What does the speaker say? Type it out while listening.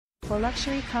For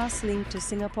luxury cars linked to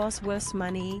Singapore's worst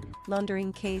money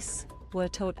laundering case, were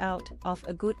towed out of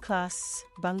a good class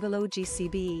bungalow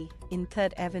GCB in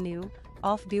 3rd Avenue,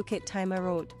 off Bukit Timah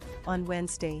Road, on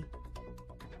Wednesday.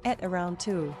 At around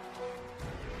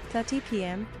 2:30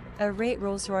 p.m., a red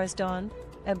Rolls-Royce Dawn,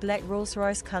 a black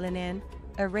Rolls-Royce Cullinan,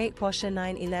 a red Porsche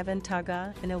 911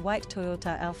 Targa and a white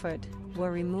Toyota Alphard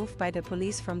were removed by the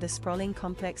police from the sprawling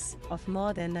complex of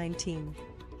more than 19,000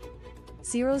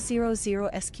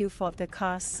 SQ. For the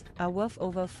cars are worth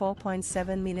over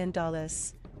 $4.7 million,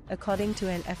 according to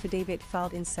an affidavit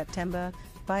filed in September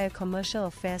by a Commercial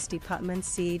Affairs Department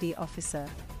CAD officer.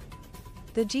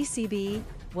 The GCB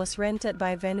was rented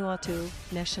by Vanuatu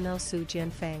national Su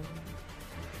Jianfang,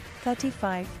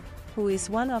 35, who is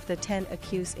one of the 10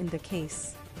 accused in the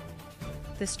case.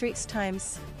 The Straits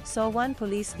Times saw one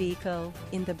police vehicle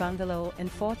in the bungalow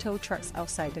and 4 tow trucks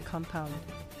outside the compound.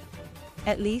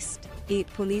 At least 8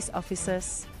 police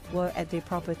officers were at the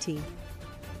property.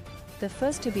 The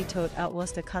first to be towed out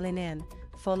was the Cullinan,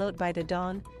 followed by the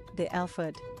Dawn, the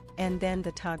Alphard, and then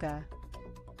the Targa.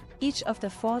 Each of the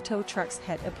 4 tow trucks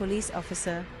had a police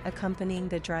officer accompanying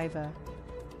the driver.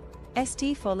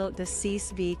 ST followed the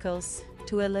seized vehicles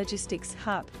to a logistics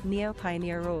hub near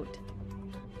Pioneer Road,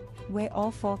 where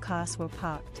all 4 cars were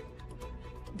parked.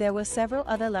 There were several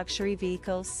other luxury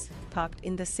vehicles parked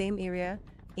in the same area,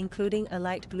 including a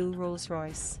light blue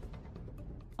Rolls-Royce.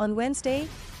 On Wednesday,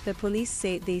 the police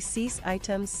said they seized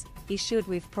items issued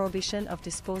with prohibition of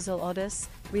disposal orders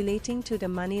relating to the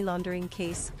money laundering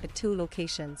case at 2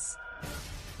 locations.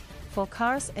 4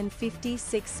 cars and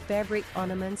 56 bare brick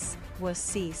ornaments were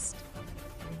seized.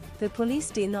 The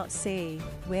police did not say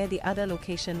where the other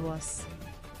location was.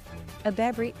 A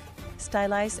bare brick,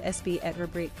 stylized SB Edra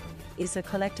brick, is a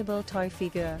collectible toy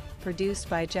figure produced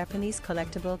by Japanese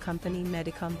collectible company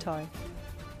Medicom Toy.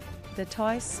 The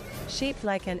toys, shaped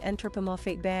like an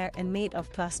anthropomorphic bear and made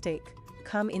of plastic,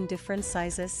 come in different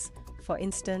sizes, for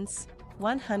instance,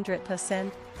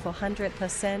 100%,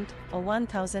 400%, or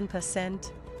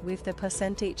 1000%, with the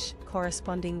percentage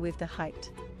corresponding with the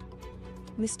height.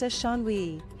 Mr. Sean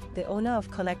Wee, the owner of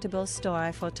collectible store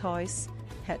I for Toys,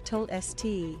 had told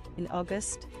ST in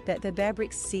August that the bare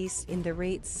bricks seized in the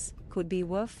raids could be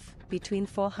worth between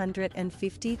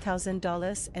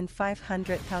 $450,000 and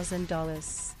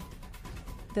 $500,000.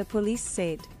 The police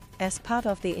said, as part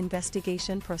of the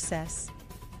investigation process,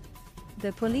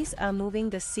 the police are moving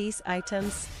the seized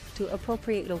items to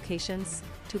appropriate locations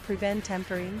to prevent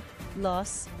tampering,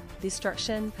 loss,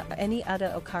 destruction, or any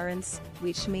other occurrence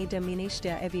which may diminish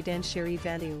their evidentiary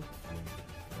value.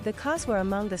 The cars were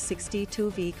among the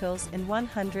 62 vehicles and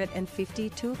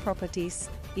 152 properties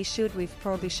issued with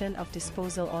prohibition of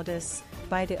disposal orders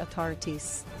by the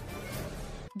authorities.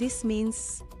 This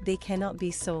means they cannot be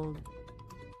sold.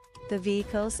 The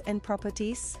vehicles and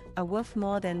properties are worth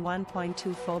more than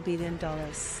 $1.24 billion.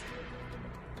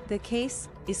 The case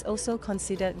is also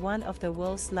considered one of the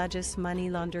world's largest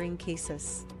money laundering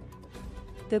cases.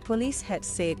 The police had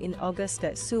said in August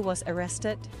that Su was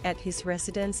arrested at his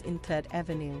residence in 3rd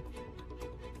Avenue.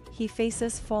 He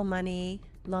faces 4 money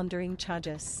laundering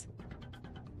charges.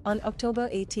 On October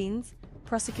 18th,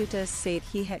 prosecutors said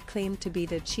he had claimed to be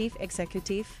the chief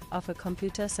executive of a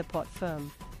computer support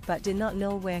firm, but did not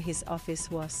know where his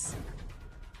office was.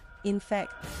 In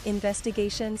fact,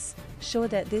 investigations show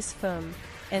that this firm,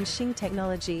 Enshing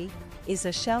Technology, is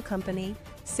a shell company,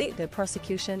 said the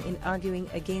prosecution in arguing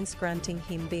against granting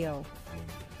him bail.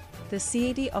 The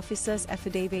CAD officer's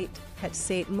affidavit had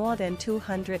said more than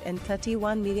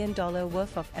 $231 million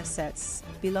worth of assets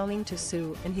belonging to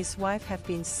Su and his wife have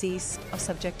been seized or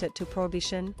subjected to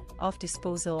prohibition of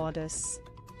disposal orders.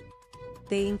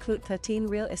 They include 13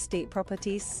 real estate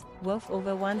properties worth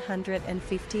over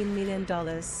 $115 million,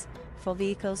 4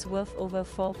 vehicles worth over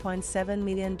 $4.7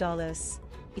 million,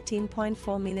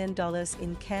 $18.4 million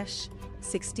in cash,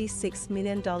 $66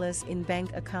 million in bank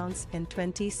accounts and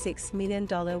 $26 million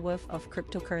worth of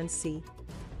cryptocurrency.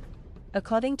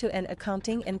 According to an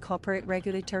Accounting and Corporate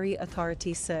Regulatory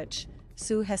Authority search,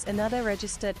 Su has another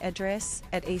registered address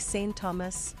at a St.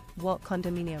 Thomas Walk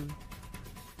condominium.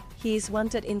 He is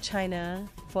wanted in China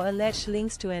for alleged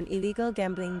links to an illegal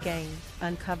gambling gang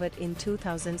uncovered in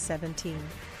 2017.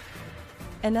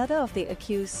 Another of the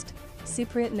accused,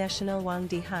 Cypriot national Wang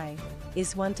Dihai,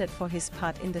 is wanted for his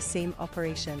part in the same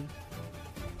operation.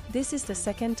 This is the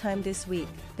second time this week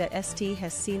that ST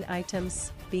has seen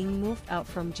items being moved out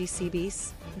from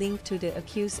GCBs linked to the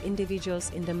accused individuals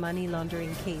in the money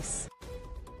laundering case.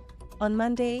 On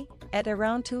Monday, at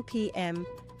around 2 p.m.,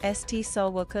 ST saw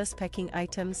workers packing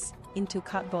items into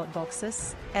cardboard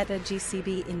boxes at a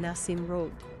GCB in Nassim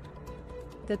Road.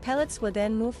 The pallets were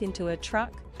then moved into a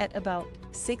truck at about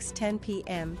 6:10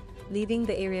 p.m., leaving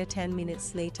the area 10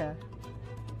 minutes later.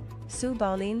 Su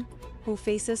Baolin, who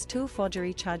faces 2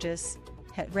 forgery charges,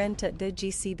 had rented the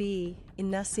GCB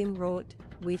in Nassim Road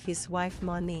with his wife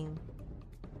Ma Ning.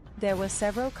 There were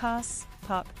several cars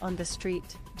parked on the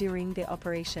street during the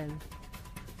operation.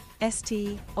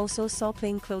 ST also saw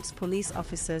plainclothes police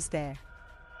officers there.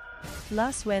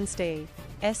 Last Wednesday,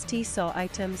 ST saw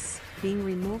items being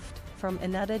removed from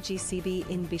another GCB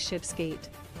in Bishopsgate,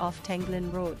 off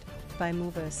Tanglin Road, by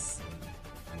movers.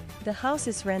 The house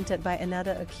is rented by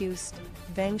another accused,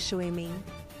 Wang Shuiming,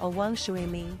 or Wang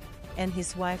Shuiming, and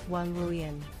his wife Wang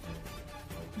Ruyan.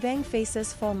 Wang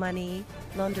faces 4 money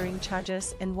laundering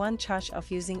charges and 1 charge of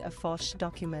using a forged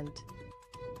document.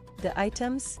 The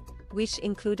items, which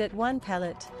included 1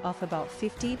 pallet of about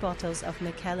 50 bottles of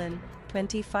Macallan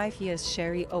 25 years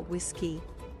sherry oak whiskey,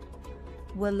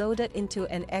 were loaded into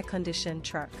an air-conditioned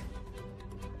truck.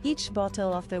 Each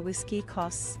bottle of the whiskey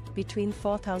costs between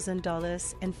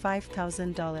 $4,000 and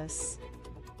 $5,000.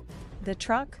 The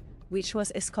truck, which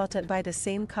was escorted by the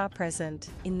same car present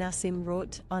in Nassim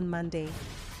Road on Monday,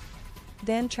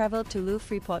 then traveled to Lu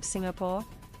Freeport, Singapore,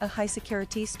 a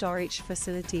high-security storage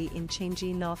facility in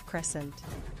Changi North Crescent.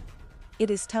 It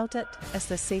is touted as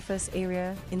the safest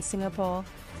area in Singapore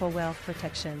for wealth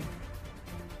protection.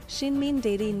 Shinmin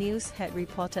Daily News had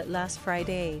reported last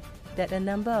Friday that a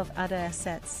number of other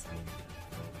assets,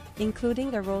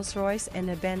 including a Rolls-Royce and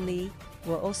a Bentley,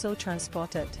 were also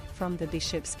transported from the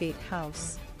Bishopsgate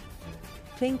house.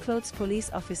 Plainclothes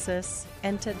police officers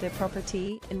entered the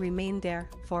property and remained there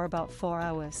for about 4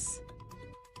 hours.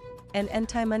 An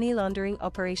anti-money laundering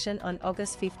operation on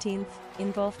August 15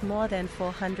 involved more than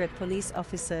 400 police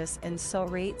officers and saw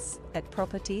raids at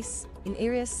properties in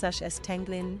areas such as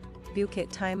Tanglin, Bukit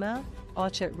Timah,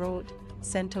 Orchard Road,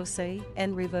 Sentosa,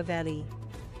 and River Valley.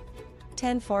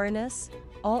 10 foreigners,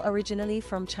 all originally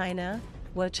from China,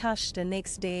 were charged the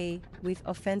next day with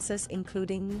offenses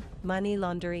including money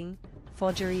laundering,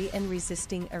 forgery and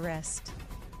resisting arrest.